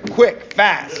prudent, quick,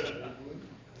 fast.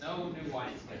 No new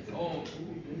wines. Oh.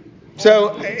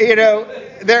 So,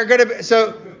 they're going to be,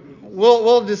 so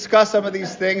we'll discuss some of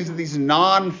these things, these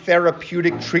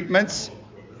non-therapeutic treatments.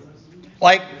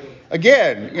 Like,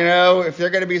 again, if there are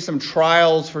going to be some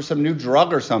trials for some new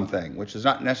drug or something, which is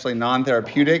not necessarily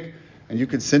non-therapeutic, and you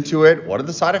consent to it, what are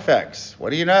the side effects? What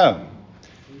do you know?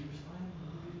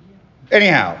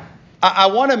 Anyhow, I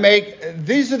want to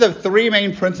these are the three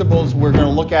main principles we're going to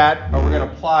look at, or we're going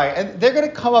to apply, and they're going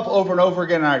to come up over and over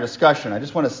again in our discussion. I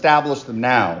just want to establish them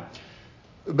now.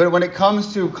 But when it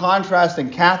comes to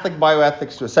contrasting Catholic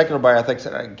bioethics to a secular bioethics,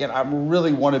 and again, I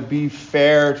really want to be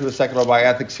fair to a secular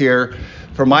bioethics here.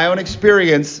 From my own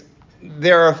experience,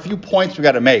 there are a few points we've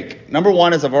got to make. Number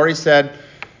one, as I've already said,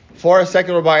 for a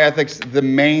secular bioethics, the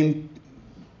main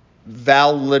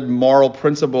valid moral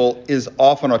principle is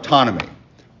often autonomy.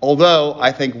 Although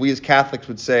I think we as Catholics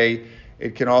would say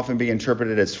it can often be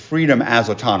interpreted as freedom as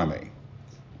autonomy.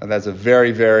 And that's a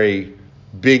very, very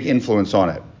big influence on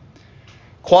it.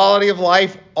 Quality of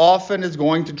life often is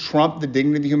going to trump the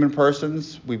dignity of the human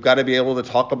persons. We've got to be able to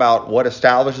talk about what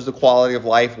establishes the quality of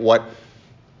life, what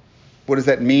does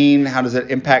that mean, how does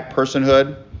it impact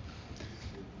personhood.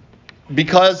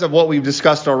 Because of what we've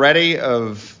discussed already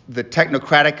of the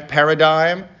technocratic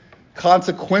paradigm,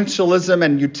 consequentialism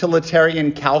and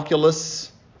utilitarian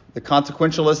calculus, the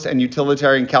consequentialist and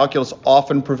utilitarian calculus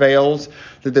often prevails,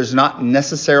 that there's not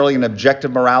necessarily an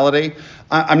objective morality.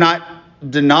 I'm not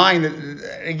denying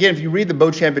that. Again, if you read the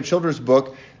Beauchamp and Childress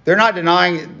book, they're not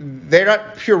denying, they're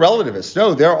not pure relativists.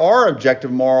 No, there are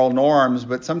objective moral norms,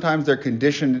 but sometimes they're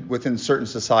conditioned within certain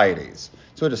societies.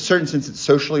 So in a certain sense, it's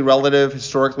socially relative,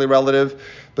 historically relative,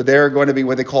 but they're going to be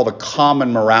what they call the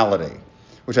common morality,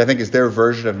 which I think is their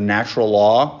version of natural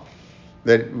law,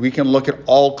 that we can look at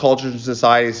all cultures and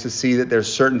societies to see that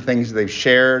there's certain things that they've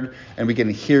shared, and we can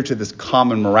adhere to this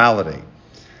common morality.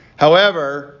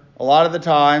 However, a lot of the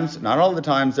times, not all the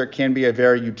times, there can be a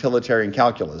very utilitarian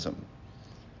calculus.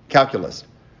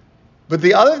 But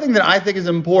the other thing that I think is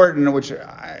important, which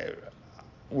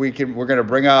we're going to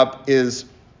bring up is,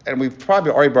 and we've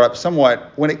probably already brought up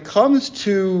somewhat, when it comes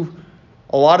to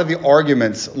a lot of the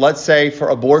arguments, let's say for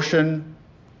abortion,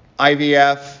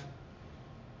 IVF,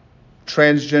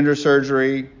 transgender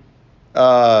surgery,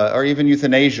 or even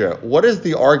euthanasia, what is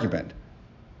the argument?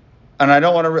 And I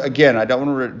don't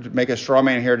want to make a straw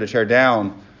man here to tear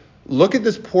down. Look at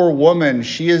this poor woman.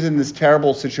 She is in this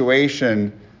terrible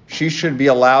situation. She should be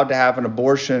allowed to have an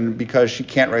abortion because she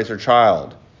can't raise her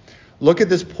child. Look at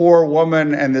this poor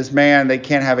woman and this man. They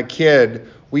can't have a kid.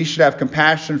 We should have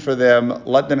compassion for them.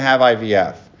 Let them have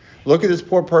IVF. Look at this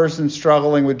poor person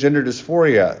struggling with gender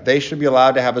dysphoria. They should be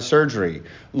allowed to have a surgery.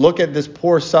 Look at this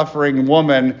poor suffering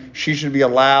woman. She should be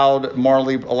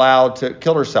morally allowed to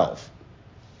kill herself.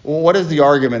 Well, what is the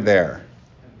argument there?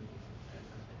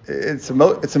 It's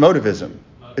emotivism.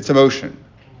 It's emotion.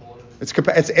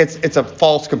 It's a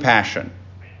false compassion.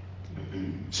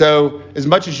 So as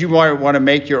much as you want to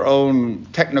make your own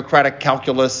technocratic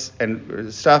calculus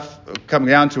and stuff come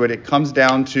down to it, it comes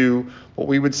down to what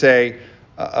we would say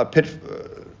an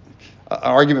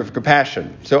argument for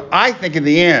compassion. So I think in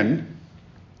the end,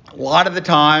 a lot of the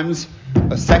times,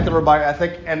 a secular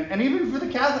bioethic, and even for the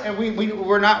Catholic, and we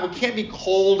can't be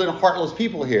cold and heartless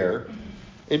people here.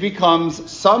 It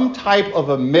becomes some type of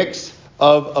a mix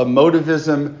of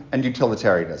emotivism and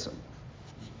utilitarianism.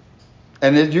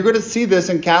 And you're going to see this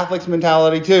in Catholics'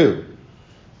 mentality too.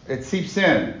 It seeps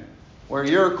in, where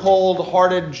you're a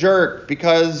cold-hearted jerk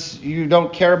because you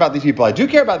don't care about these people. I do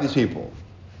care about these people.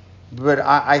 But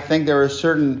I think there are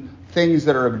certain things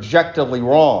that are objectively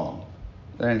wrong,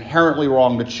 that are inherently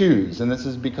wrong to choose. And this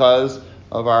is because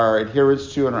of our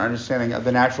adherence to and our understanding of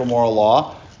the natural moral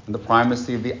law and the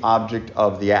primacy of the object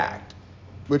of the act,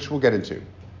 which we'll get into.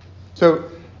 So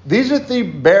these are the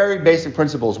very basic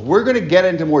principles. We're going to get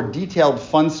into more detailed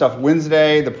fun stuff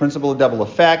Wednesday, the principle of double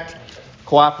effect,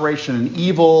 cooperation and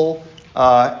evil,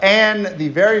 and the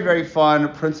very, very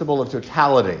fun principle of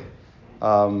totality.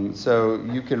 So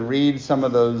you can read some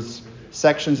of those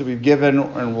sections that we've given,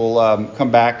 and we'll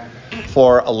come back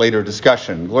for a later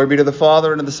discussion. Glory be to the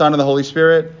Father, and to the Son, and the Holy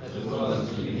Spirit. As it was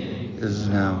in the beginning. Is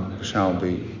now, shall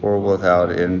be, or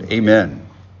without end. Amen.